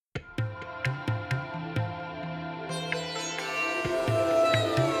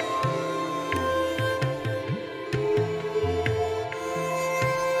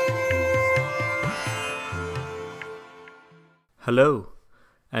Hello,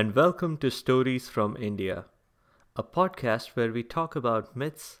 and welcome to Stories from India, a podcast where we talk about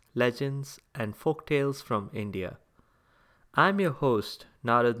myths, legends, and folk tales from India. I'm your host,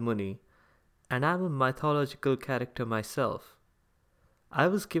 Narad Muni, and I'm a mythological character myself. I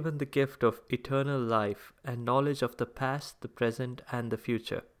was given the gift of eternal life and knowledge of the past, the present, and the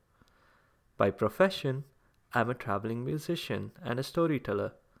future. By profession, I'm a traveling musician and a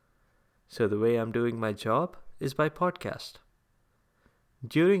storyteller. So the way I'm doing my job is by podcast.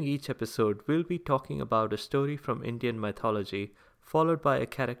 During each episode, we'll be talking about a story from Indian mythology, followed by a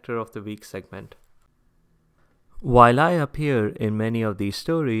Character of the Week segment. While I appear in many of these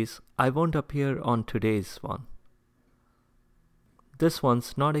stories, I won't appear on today's one. This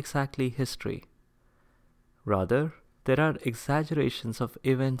one's not exactly history. Rather, there are exaggerations of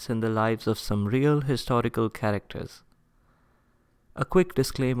events in the lives of some real historical characters. A quick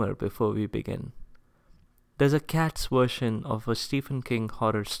disclaimer before we begin. There's a cat's version of a Stephen King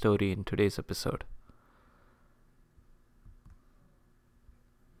horror story in today's episode.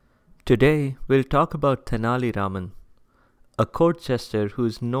 Today, we'll talk about Tenali Raman, a court jester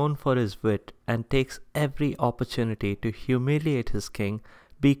who's known for his wit and takes every opportunity to humiliate his king,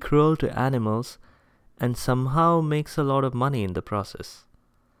 be cruel to animals, and somehow makes a lot of money in the process.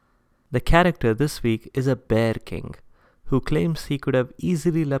 The character this week is a bear king, who claims he could have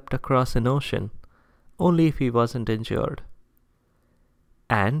easily leapt across an ocean, only if he wasn't injured.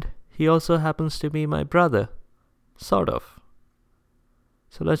 And he also happens to be my brother, sort of.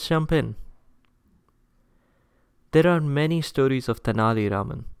 So let's jump in. There are many stories of Tenali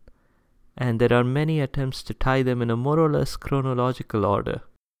Raman, and there are many attempts to tie them in a more or less chronological order.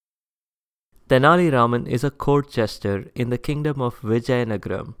 Tenali Raman is a court jester in the kingdom of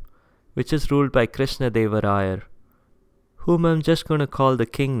Vijayanagaram, which is ruled by Krishna Deva Rayar, whom I'm just going to call the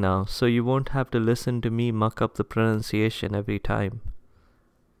king now, so you won't have to listen to me muck up the pronunciation every time.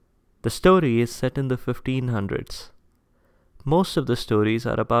 The story is set in the 1500s. Most of the stories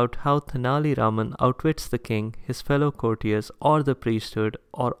are about how Tenali Raman outwits the king, his fellow courtiers, or the priesthood,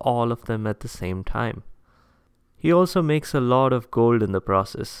 or all of them at the same time. He also makes a lot of gold in the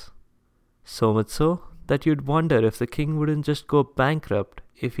process. So much so that you'd wonder if the king wouldn't just go bankrupt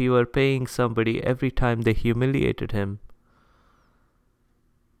if he were paying somebody every time they humiliated him.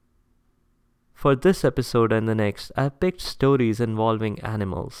 For this episode and the next, I've picked stories involving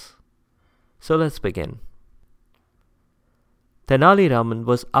animals. So let's begin. Tenali Raman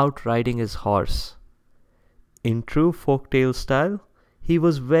was out riding his horse. In true folktale style, he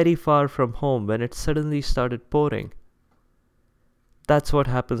was very far from home when it suddenly started pouring. That's what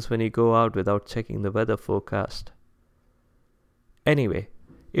happens when you go out without checking the weather forecast. Anyway,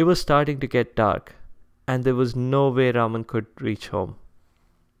 it was starting to get dark, and there was no way Raman could reach home.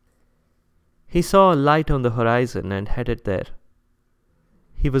 He saw a light on the horizon and headed there.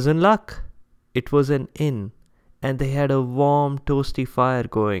 He was in luck. It was an inn, and they had a warm, toasty fire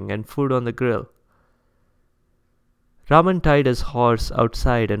going and food on the grill. Raman tied his horse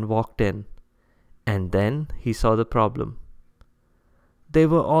outside and walked in, and then he saw the problem. There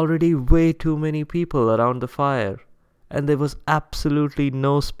were already way too many people around the fire, and there was absolutely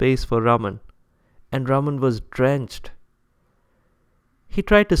no space for Raman, and Raman was drenched. He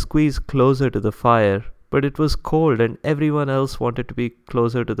tried to squeeze closer to the fire, but it was cold and everyone else wanted to be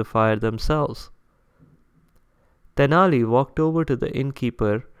closer to the fire themselves. Tenali walked over to the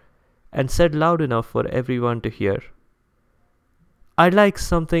innkeeper and said loud enough for everyone to hear, "I'd like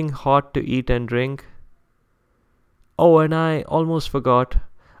something hot to eat and drink. Oh, and I almost forgot,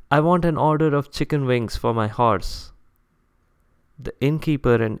 I want an order of chicken wings for my horse." The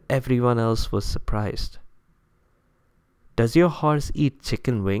innkeeper and everyone else was surprised. "Does your horse eat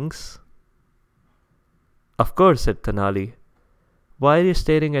chicken wings?" "Of course," said Tenali. "Why are you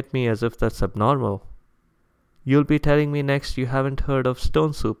staring at me as if that's abnormal? You'll be telling me next you haven't heard of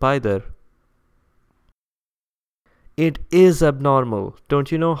stone soup either." "It is abnormal.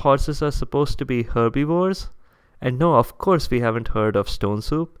 Don't you know horses are supposed to be herbivores? And no, of course we haven't heard of stone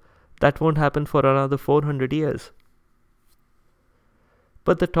soup. That won't happen for another 400 years.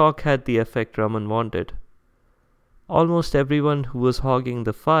 But the talk had the effect Raman wanted. Almost everyone who was hogging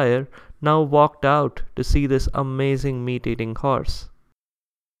the fire now walked out to see this amazing meat-eating horse.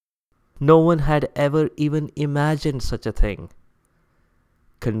 No one had ever even imagined such a thing.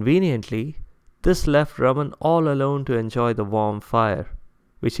 Conveniently, this left Raman all alone to enjoy the warm fire,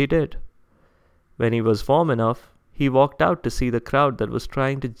 which he did. When he was warm enough, he walked out to see the crowd that was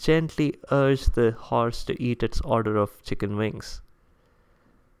trying to gently urge the horse to eat its order of chicken wings.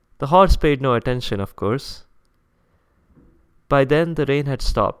 The horse paid no attention, of course. By then, the rain had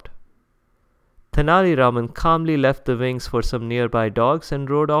stopped. Tenali Raman calmly left the wings for some nearby dogs and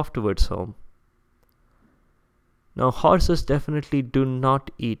rode off towards home. Now, horses definitely do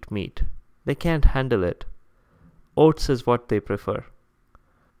not eat meat. They can't handle it. Oats is what they prefer.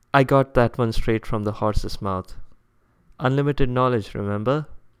 I got that one straight from the horse's mouth. Unlimited knowledge, remember?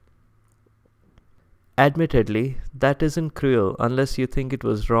 Admittedly, that isn't cruel unless you think it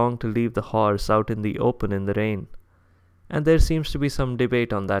was wrong to leave the horse out in the open in the rain. And there seems to be some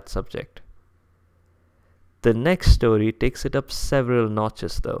debate on that subject. The next story takes it up several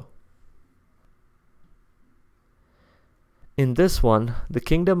notches though. In this one, the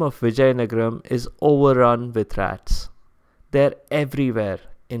kingdom of Vijayanagaram is overrun with rats. They're everywhere,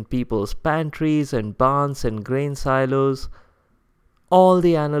 in people's pantries and barns and grain silos. All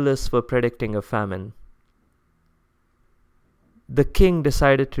the analysts were predicting a famine. The king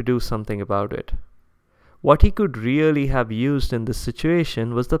decided to do something about it. What he could really have used in this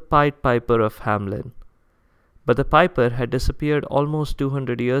situation was the Pied Piper of Hamelin. But the piper had disappeared almost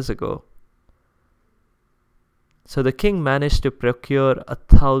 200 years ago. So the king managed to procure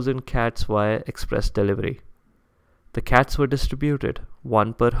 1,000 cats via express delivery. The cats were distributed,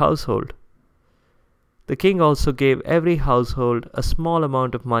 one per household. The king also gave every household a small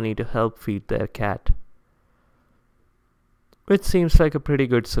amount of money to help feed their cat. Which seems like a pretty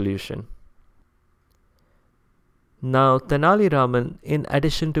good solution. Now, Tenali Raman, in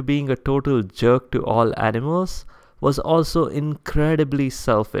addition to being a total jerk to all animals, was also incredibly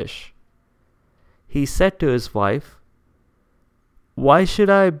selfish. He said to his wife, "Why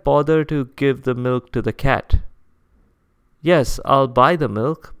should I bother to give the milk to the cat? Yes, I'll buy the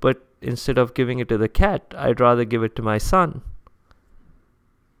milk, but instead of giving it to the cat, I'd rather give it to my son."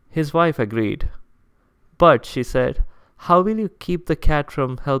 His wife agreed. "But," she said, "how will you keep the cat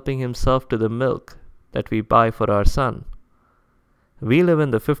from helping himself to the milk that we buy for our son? We live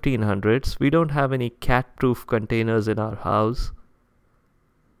in the 1500s. We don't have any cat-proof containers in our house."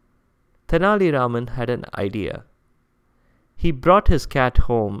 Tenali Raman had an idea. He brought his cat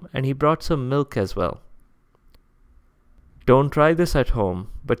home and he brought some milk as well. Don't try this at home,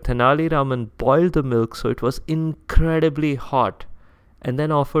 but Tenali Raman boiled the milk so it was incredibly hot and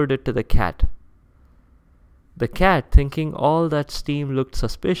then offered it to the cat. The cat, thinking all that steam looked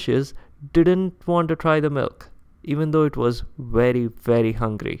suspicious, didn't want to try the milk, even though it was very, very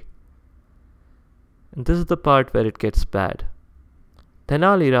hungry. And this is the part where it gets bad.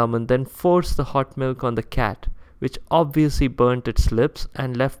 Tenali Raman then forced the hot milk on the cat, which obviously burnt its lips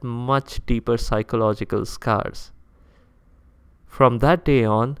and left much deeper psychological scars. From that day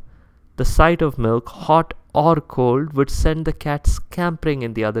on, the sight of milk, hot or cold, would send the cat scampering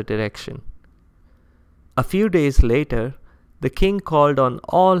in the other direction. A few days later, the king called on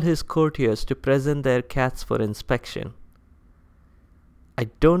all his courtiers to present their cats for inspection. I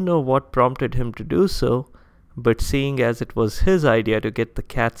don't know what prompted him to do so, but seeing as it was his idea to get the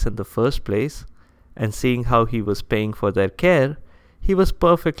cats in the first place, and seeing how he was paying for their care, he was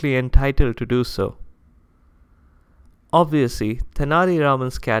perfectly entitled to do so. Obviously, Tenali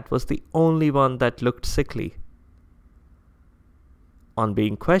Raman's cat was the only one that looked sickly. On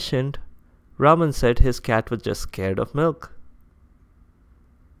being questioned, Raman said his cat was just scared of milk.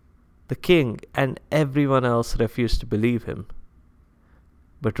 The king and everyone else refused to believe him.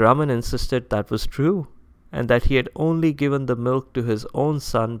 But Raman insisted that was true, and that he had only given the milk to his own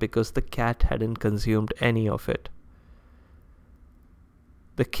son because the cat hadn't consumed any of it.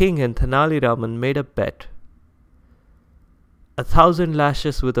 The king and Tenali Raman made a bet. 1,000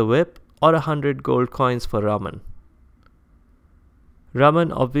 lashes with a whip or 100 gold coins for Raman.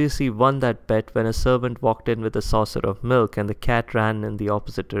 Raman obviously won that bet when a servant walked in with a saucer of milk and the cat ran in the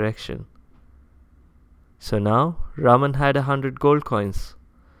opposite direction. So now Raman had 100 gold coins,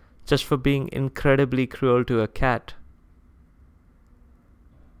 just for being incredibly cruel to a cat.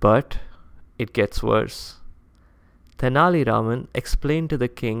 But it gets worse. Tenali Raman explained to the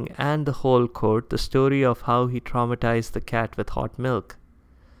king and the whole court the story of how he traumatized the cat with hot milk.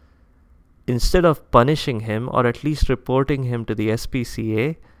 Instead of punishing him or at least reporting him to the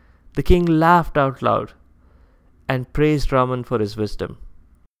SPCA, the king laughed out loud and praised Raman for his wisdom.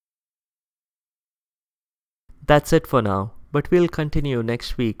 That's it for now, but we'll continue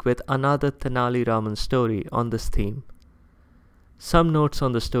next week with another Tenali Raman story on this theme. Some notes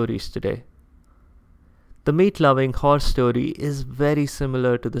on the stories today. The meat-loving horse story is very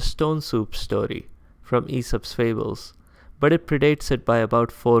similar to the stone soup story from Aesop's Fables, but it predates it by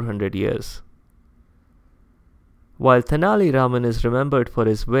about 400 years. While Tenali Raman is remembered for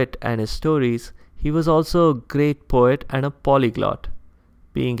his wit and his stories, he was also a great poet and a polyglot,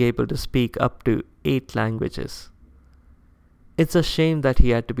 being able to speak up to 8 languages. It's a shame that he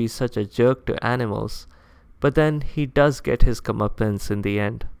had to be such a jerk to animals, but then he does get his comeuppance in the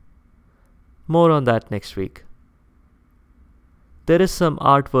end. More on that next week. There is some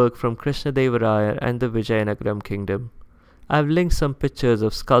artwork from Krishnadevaraya and the Vijayanagaram kingdom. I've linked some pictures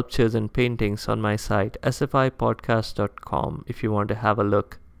of sculptures and paintings on my site sfipodcast.com if you want to have a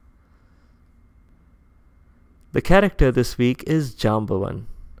look. The character this week is Jambavan.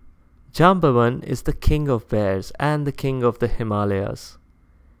 Jambavan is the king of bears and the king of the Himalayas.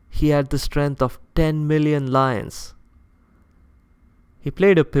 He had the strength of 10 million lions. He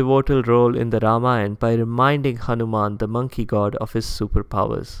played a pivotal role in the Ramayana by reminding Hanuman, the monkey god, of his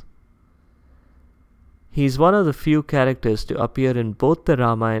superpowers. He is one of the few characters to appear in both the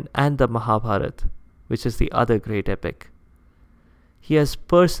Ramayana and the Mahabharata, which is the other great epic. He has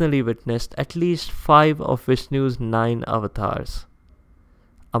personally witnessed at least 5 of Vishnu's 9 avatars.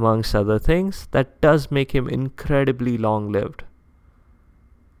 Amongst other things, that does make him incredibly long-lived.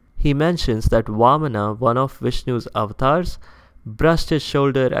 He mentions that Vamana, one of Vishnu's avatars, brushed his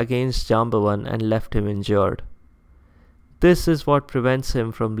shoulder against Jambavan and left him injured. This is what prevents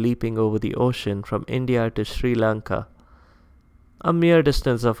him from leaping over the ocean from India to Sri Lanka, a mere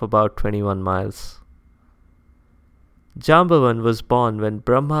distance of about 21 miles. Jambavan was born when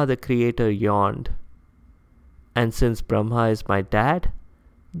Brahma the creator yawned. And since Brahma is my dad,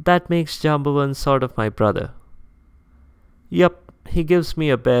 that makes Jambavan sort of my brother. Yup, he gives me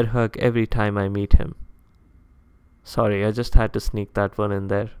a bear hug every time I meet him. Sorry, I just had to sneak that one in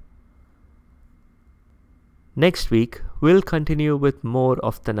there. Next week, we'll continue with more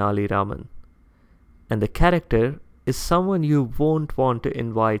of Tenali Raman. And the character is someone you won't want to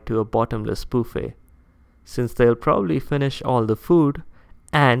invite to a bottomless buffet, since they'll probably finish all the food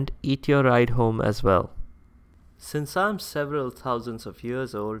and eat your ride home as well. Since I'm several thousands of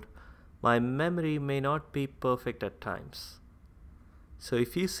years old, my memory may not be perfect at times. So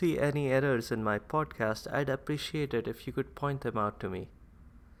if you see any errors in my podcast, I'd appreciate it if you could point them out to me.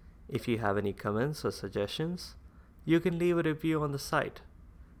 If you have any comments or suggestions, you can leave a review on the site.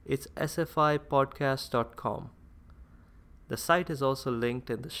 It's sfipodcast.com. The site is also linked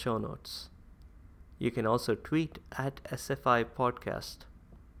in the show notes. You can also tweet at sfipodcast.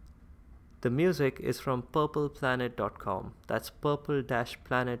 The music is from purpleplanet.com. That's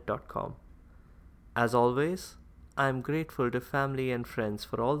purple-planet.com. As always, I am grateful to family and friends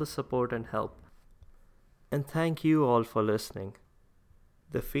for all the support and help. And thank you all for listening.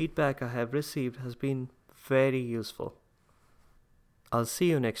 The feedback I have received has been very useful. I'll see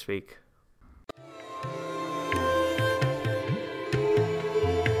you next week.